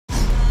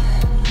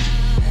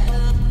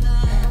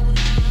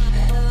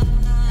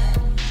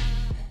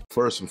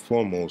First and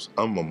foremost,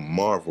 I'm a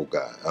Marvel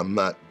guy.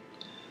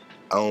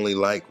 I only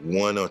like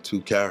one or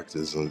two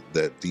characters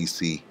that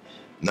DC,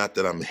 not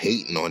that I'm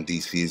hating on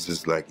DC, it's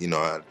just like, you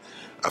know,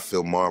 I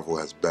feel Marvel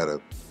has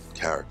better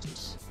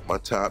characters. My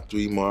top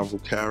 3 Marvel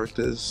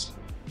characters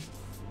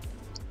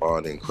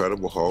are the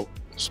Incredible Hulk,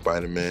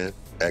 Spider-Man,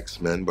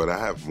 X-Men, but I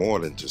have more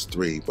than just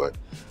 3, but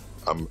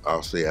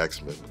I'll say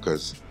X-Men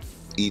because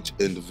each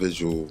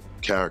individual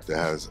character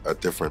has a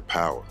different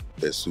power.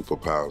 There's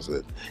superpowers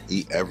that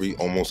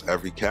almost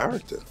every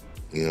character,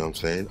 you know what I'm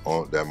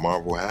saying, that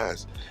Marvel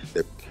has.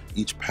 That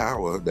each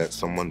power that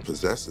someone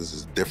possesses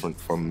is different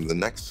from the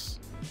next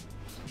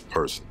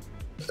person.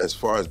 As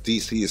far as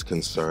DC is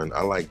concerned,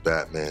 I like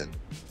Batman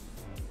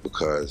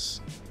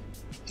because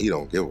he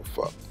don't give a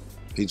fuck.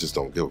 He just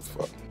don't give a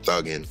fuck.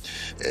 Thugging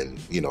and,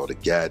 you know, the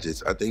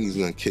gadgets. I think he's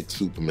gonna kick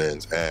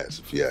Superman's ass,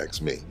 if you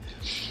ask me.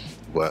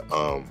 But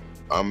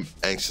I'm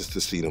anxious to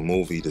see the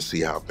movie to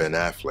see how Ben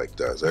Affleck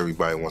does.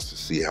 Everybody wants to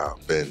see how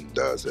Ben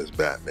does as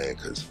Batman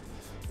because,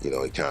 you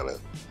know, he kind of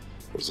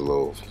was a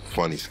little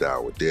funny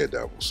style with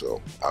Daredevil.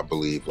 So I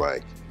believe,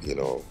 like, you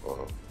know,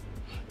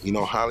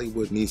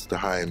 Hollywood needs to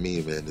hire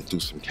me, man, to do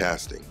some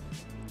casting.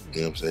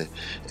 You know what I'm saying?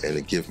 And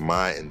to give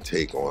my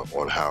intake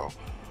on how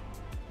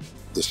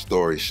the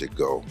story should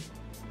go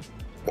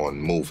on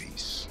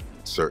movies.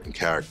 Certain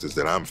characters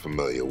that I'm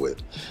familiar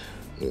with,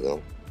 you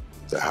know,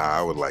 to how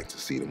I would like to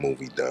see the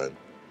movie done,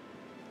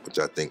 which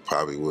I think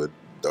probably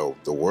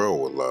the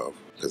world would love.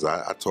 Because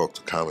I talk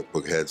to comic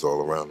book heads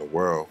all around the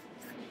world,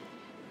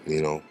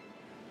 you know,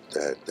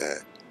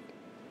 that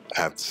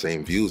have the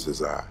same views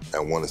as I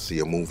want to see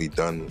a movie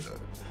done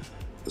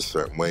a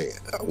certain way.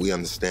 We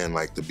understand,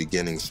 like, the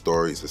beginning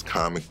stories is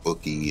comic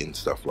booky and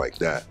stuff like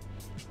that,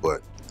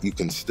 but you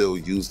can still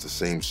use the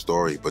same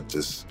story, but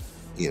just,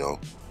 you know,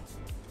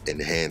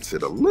 enhance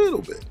it a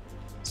little bit.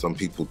 Some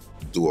people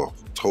do a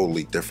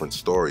totally different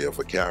story of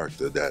a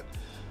character that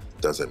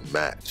doesn't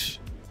match.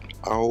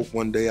 I hope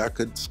one day I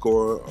could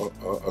score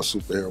a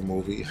superhero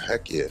movie.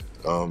 Heck yeah.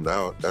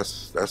 Now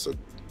that's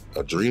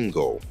a dream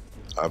goal.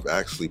 I've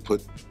actually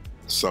put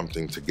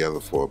something together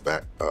for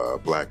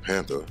Black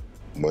Panther.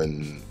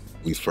 When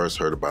we first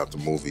heard about the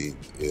movie,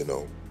 you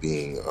know,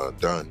 being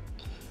done,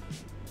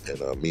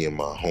 and me and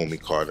my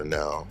homie Carter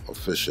now,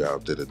 official,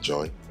 did a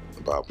joint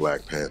about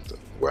Black Panther,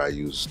 where I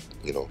used,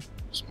 you know,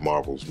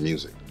 Marvel's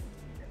music.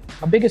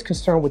 My biggest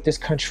concern with this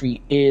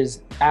country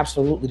is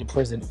absolutely the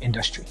prison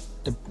industry,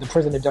 the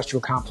prison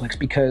industrial complex,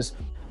 because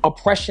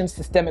oppression,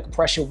 systemic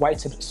oppression, white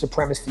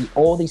supremacy,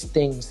 all these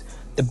things,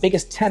 the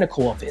biggest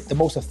tentacle of it, the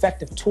most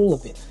effective tool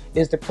of it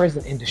is the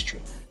prison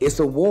industry. It's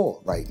a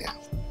war right now.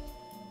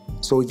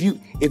 So if you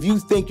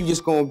think you're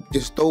just gonna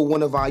throw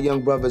one of our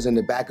young brothers in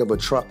the back of a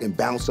truck and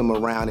bounce them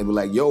around and be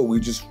like, yo, we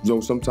just, you know,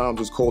 sometimes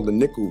it's called the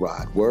nickel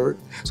ride, word?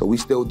 So we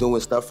still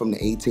doing stuff from the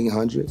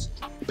 1800s?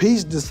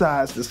 Peace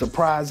decides to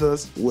surprise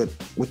us with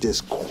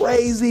this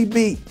crazy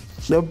beat.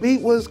 The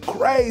beat was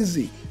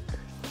crazy.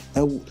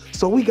 And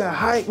so we got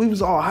hyped, we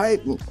was all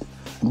hyped.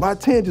 And by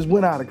 10 just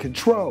went out of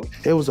control.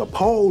 There was a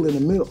pole in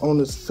the middle, on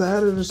the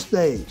side of the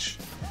stage.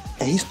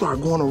 And he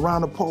started going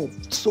around the pole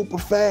super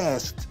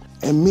fast.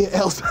 And me and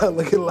Elsa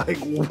looking like,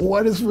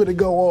 what is gonna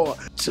go on?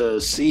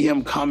 To see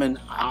him coming,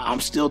 I'm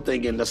still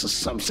thinking that's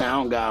some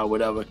sound guy or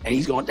whatever. And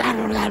he's going, da,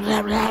 da, da,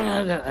 da,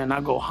 da, da, and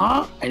I go,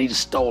 huh? And he just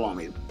stole on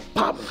me.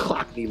 Pop and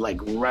clocked me like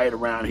right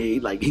around here.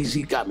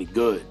 He got me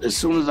good. As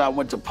soon as I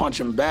went to punch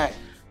him back,